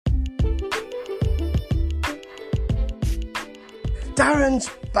Darren's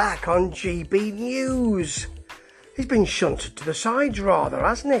back on GB News. He's been shunted to the sides rather,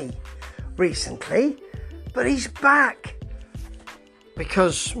 hasn't he, recently? But he's back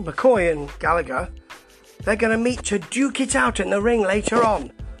because McCoy and Gallagher, they're going to meet to duke it out in the ring later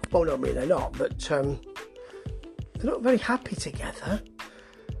on. Well, no, I mean, they're not, but they're not very happy together.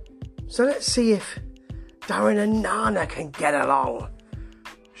 So let's see if Darren and Nana can get along.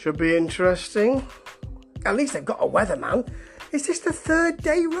 Should be interesting. At least they've got a weatherman. Is this the third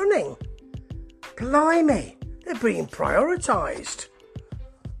day running? Blimey, they're being prioritised.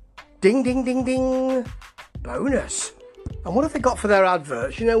 Ding, ding, ding, ding. Bonus. And what have they got for their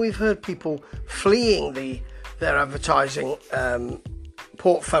adverts? You know, we've heard people fleeing their advertising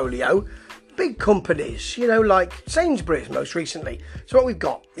portfolio. Big companies, you know, like Sainsbury's most recently. So what we've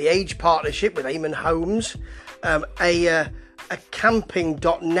got, the Age partnership with Eamon Holmes, a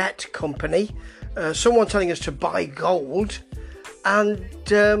camping.net company, someone telling us to buy gold, and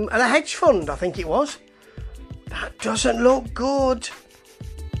a hedge fund, I think it was. That doesn't look good.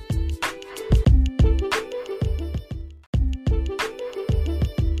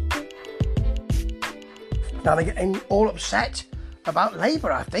 Now they're getting all upset about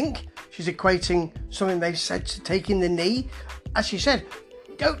Labour, I think. She's equating something they've said to taking the knee. As she said,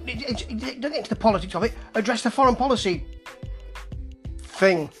 don't get into the politics of it, address the foreign policy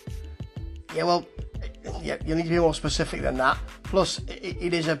thing. Yeah, well, yeah, you need to be more specific than that. Plus,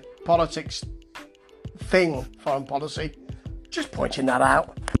 it is a politics thing, foreign policy. Just pointing that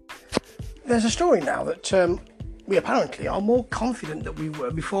out. There's a story now that we apparently are more confident than we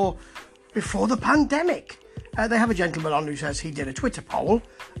were before the pandemic. They have a gentleman on who says he did a Twitter poll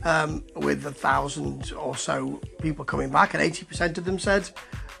with 1,000 or so people coming back, and 80% of them said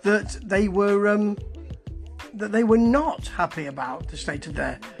that they were not happy about the state of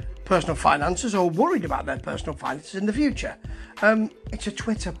their personal finances or worried about their personal finances in the future. It's a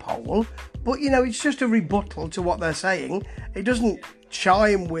Twitter poll, but you know, it's just a rebuttal to what they're saying. It doesn't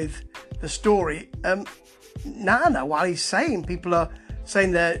chime with the story. Nana, while he's saying people are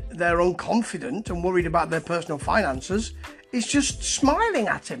saying they're unconfident and worried about their personal finances, is just smiling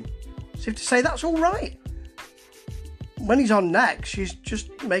at him, as if to say that's all right. When he's on next, she's just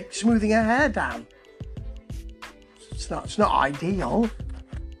smoothing her hair down. It's not ideal.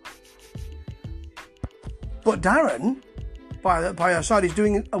 But Darren, by her side, is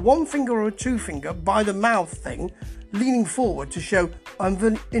doing a one finger or a two finger by the mouth thing, leaning forward to show I'm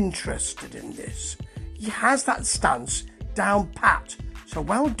very interested in this. He has that stance down pat. So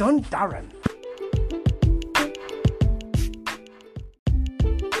well done, Darren.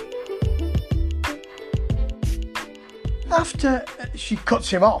 After she cuts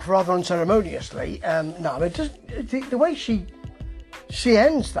him off rather unceremoniously, the way she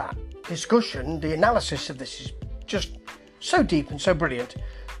ends that discussion, the analysis of this is just so deep and so brilliant.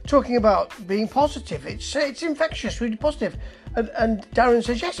 Talking about being positive, it's infectious, really positive. And Darren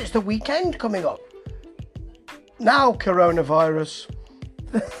says, yes, it's the weekend coming up. Now, coronavirus.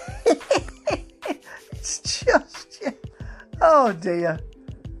 It's just, oh dear.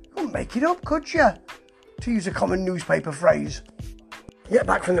 Couldn't make it up, could you? To use a common newspaper phrase. Yeah,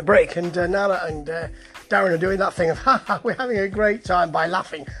 back from the break, and Nala and Darren are doing that thing of, ha ha, we're having a great time by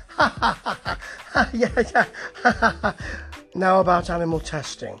laughing. Ha ha ha ha, yeah. Now about animal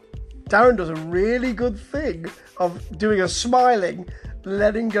testing. Darren does a really good thing of doing a smiling,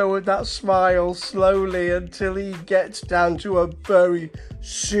 letting go of that smile slowly until he gets down to a very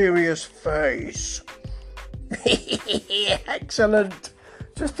serious face. Excellent.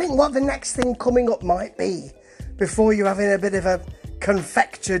 Just think what the next thing coming up might be before you having a bit of a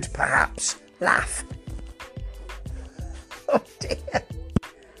confected, perhaps, laugh. Oh dear.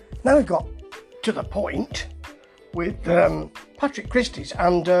 Now we've got to the point with Patrick Christys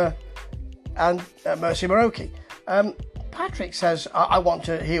and Mercy Muroki. Patrick says, I want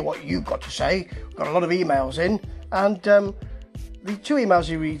to hear what you've got to say. We've got a lot of emails in, and the two emails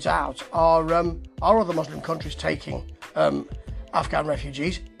he reads out are other Muslim countries taking Afghan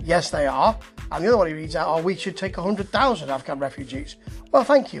refugees? Yes, they are. And the other one he reads out are, we should take 100,000 Afghan refugees. Well,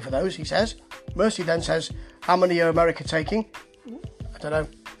 thank you for those, he says. Mercy then says, how many are America taking? I don't know.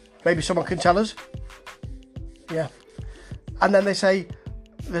 Maybe someone can tell us. Yeah. And then they say,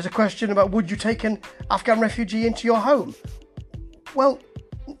 there's a question about, would you take an Afghan refugee into your home? Well,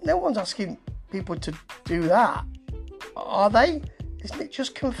 no one's asking people to do that, are they? Isn't it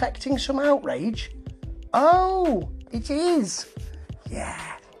just confecting some outrage? Oh, it is.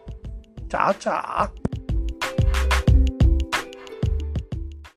 Yeah. Ta-ta.